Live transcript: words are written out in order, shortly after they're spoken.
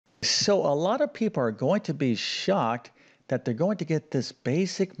So a lot of people are going to be shocked that they're going to get this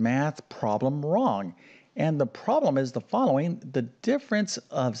basic math problem wrong. And the problem is the following: the difference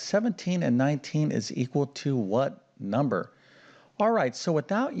of 17 and 19 is equal to what number? All right, so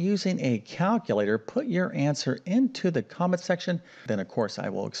without using a calculator, put your answer into the comment section. Then, of course, I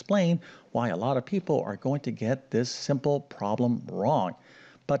will explain why a lot of people are going to get this simple problem wrong.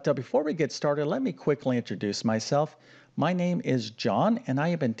 But before we get started, let me quickly introduce myself. My name is John, and I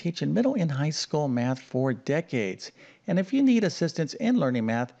have been teaching middle and high school math for decades. And if you need assistance in learning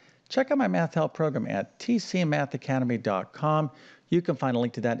math, check out my math help program at tcmathacademy.com. You can find a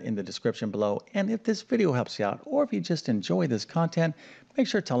link to that in the description below. And if this video helps you out, or if you just enjoy this content, make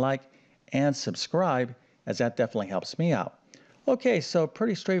sure to like and subscribe, as that definitely helps me out. Okay, so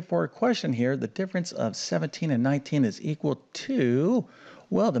pretty straightforward question here. The difference of 17 and 19 is equal to,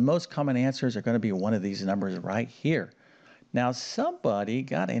 well, the most common answers are going to be one of these numbers right here. Now, somebody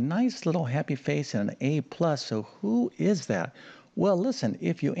got a nice little happy face and an A plus, so who is that? Well, listen,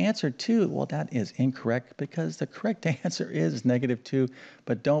 if you answered 2, well, that is incorrect because the correct answer is -2,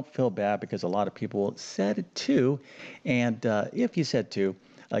 but don't feel bad because a lot of people said 2, and if you said 2,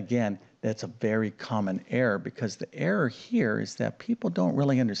 again, that's a very common error because the error here is that people don't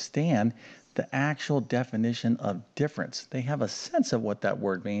really understand the actual definition of difference. They have a sense of what that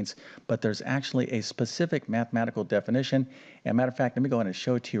word means, but there's actually a specific mathematical definition. And matter of fact, let me go ahead and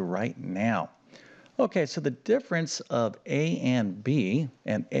show it to you right now. Okay, so the difference of A and B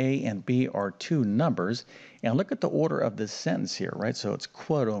are two numbers. And look at the order of this sentence here, right? So it's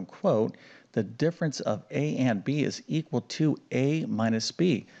quote unquote, the difference of A and B is equal to A minus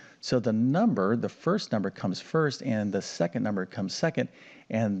B. So the first number comes first and the second number comes second.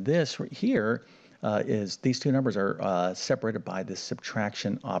 And this here these two numbers are separated by this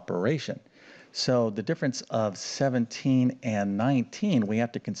subtraction operation. So the difference of 17 and 19, we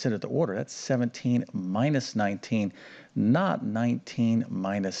have to consider the order. That's 17 minus 19, not 19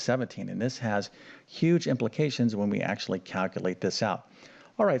 minus 17. And this has huge implications when we actually calculate this out.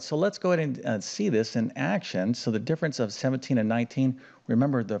 All right, so let's go ahead and see this in action. So the difference of 17 and 19,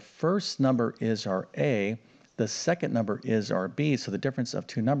 remember the first number is our A, the second number is our B, so the difference of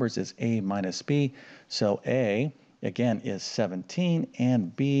two numbers is A minus B. So A, again, is 17,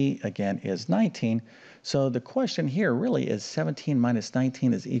 and B, again, is 19. So the question here really is 17 minus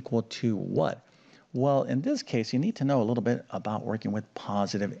 19 is equal to what? Well, in this case, you need to know a little bit about working with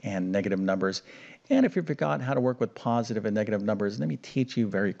positive and negative numbers. And if you forgot how to work with positive and negative numbers, let me teach you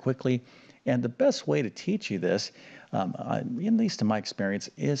very quickly. And the best way to teach you this, at least in my experience,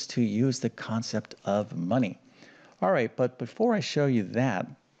 is to use the concept of money. All right, but before I show you that,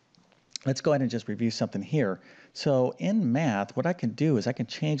 let's go ahead and just review something here. So in math, what I can do is I can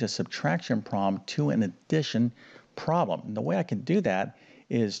change a subtraction problem to an addition problem. And the way I can do that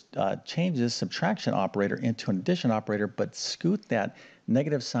is change this subtraction operator into an addition operator, but scoot that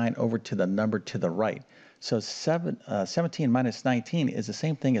negative sign over to the number to the right. So 17 minus 19 is the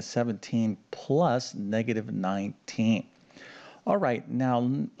same thing as 17 plus negative 19. All right, now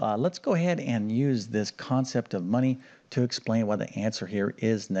let's go ahead and use this concept of money to explain why the answer here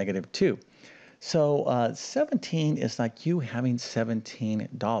is -2. So 17 is like you having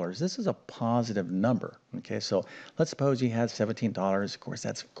 $17. This is a positive number, okay? So let's suppose you had $17. Of course,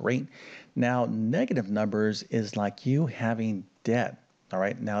 that's great. Now, negative numbers is like you having debt. All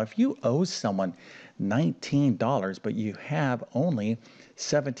right, now if you owe someone $19, but you have only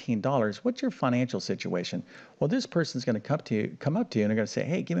 $17, what's your financial situation? Well, this person's going to come up to you and they're going to say,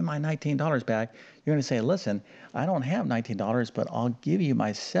 hey, give me my $19 back. You're going to say, listen, I don't have $19, but I'll give you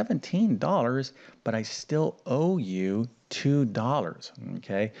my $17, but I still owe you $2,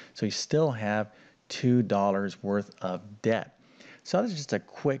 okay? So you still have $2 worth of debt. So that's just a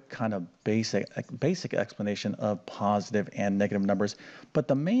quick kind of basic explanation of positive and negative numbers. But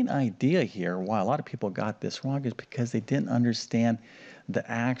the main idea here, why a lot of people got this wrong, is because they didn't understand the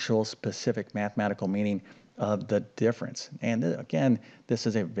actual specific mathematical meaning of the difference. And again, this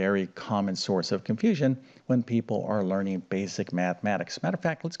is a very common source of confusion when people are learning basic mathematics. Matter of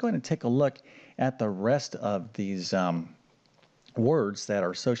fact, let's go ahead and take a look at the rest of these words that are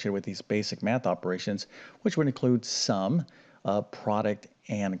associated with these basic math operations, which would include sum, product,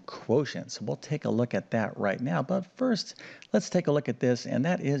 and quotient. So we'll take a look at that right now. But first, let's take a look at this, and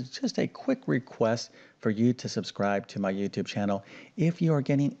that is just a quick request for you to subscribe to my YouTube channel. If you are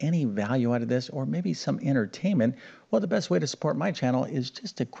getting any value out of this, or maybe some entertainment, well, the best way to support my channel is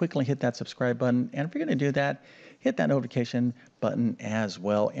just to quickly hit that subscribe button. And if you're going to do that, hit that notification button as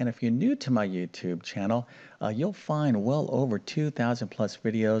well. And if you're new to my YouTube channel, you'll find well over 2,000 plus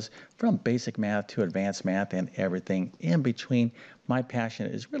videos from basic math to advanced math and everything in between. My passion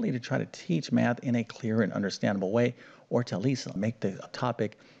is really to try to teach math in a clear and understandable way, or to at least make the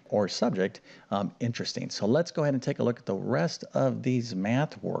topic or subject interesting. So let's go ahead and take a look at the rest of these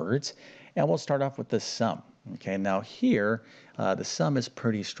math words, and we'll start off with the sum. Okay, now here, the sum is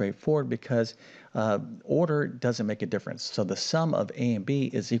pretty straightforward because order doesn't make a difference. So the sum of A and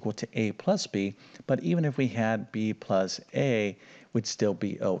B is equal to A plus B, but even if we had B plus A, would still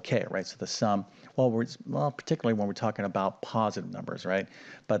be okay, right? So the sum, well, particularly when we're talking about positive numbers, right?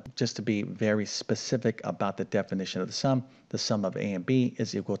 But just to be very specific about the definition of the sum of A and B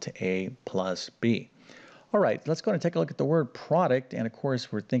is equal to A plus B. All right, let's go and take a look at the word product. And of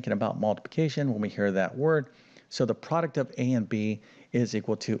course, we're thinking about multiplication when we hear that word. So the product of A and B is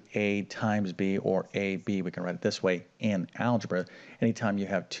equal to A times B, or AB. We can write it this way in algebra. Anytime you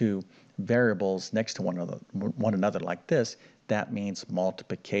have two variables next to one another like this, that means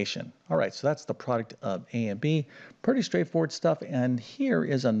multiplication. All right, so that's the product of A and B. Pretty straightforward stuff. And here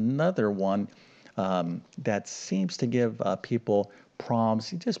is another one that seems to give people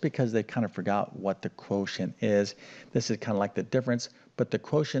problems just because they kind of forgot what the quotient is. This is kind of like the difference, but the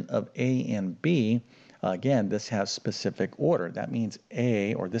quotient of A and B, again, this has specific order. That means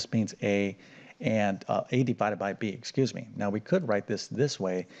A, or this means A, and A divided by B, excuse me. Now we could write this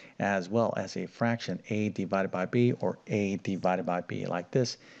way as well as a fraction, A divided by B, or A divided by B like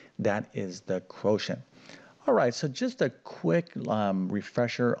this. That is the quotient. All right, so just a quick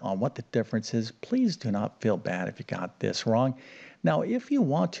refresher on what the difference is. Please do not feel bad if you got this wrong. Now, if you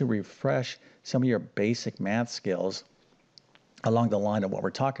want to refresh some of your basic math skills along the line of what we're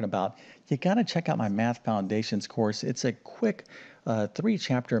talking about, you got to check out my Math Foundations course. It's a quick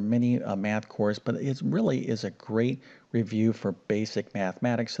 3-chapter mini math course, but it really is a great review for basic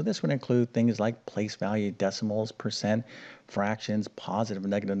mathematics. So this would include things like place value, decimals, percent, fractions, positive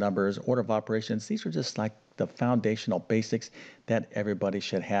and negative numbers, order of operations. These are just like the foundational basics that everybody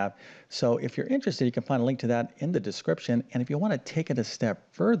should have. So if you're interested, you can find a link to that in the description. And if you want to take it a step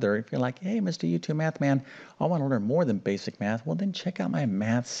further, if you're like, hey, Mr. YouTube Math Man, I want to learn more than basic math, well, then check out my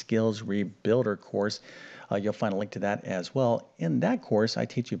Math Skills Rebuilder course. You'll find a link to that as well. In that course, I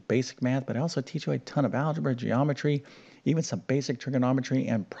teach you basic math, but I also teach you a ton of algebra, geometry, even some basic trigonometry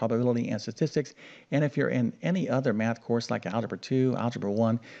and probability and statistics. And if you're in any other math course like Algebra 2, Algebra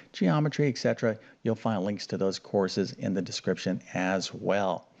 1, geometry, etc., you'll find links to those courses in the description as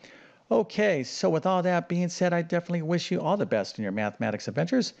well. Okay, so with all that being said, I definitely wish you all the best in your mathematics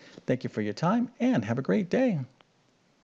adventures. Thank you for your time and have a great day.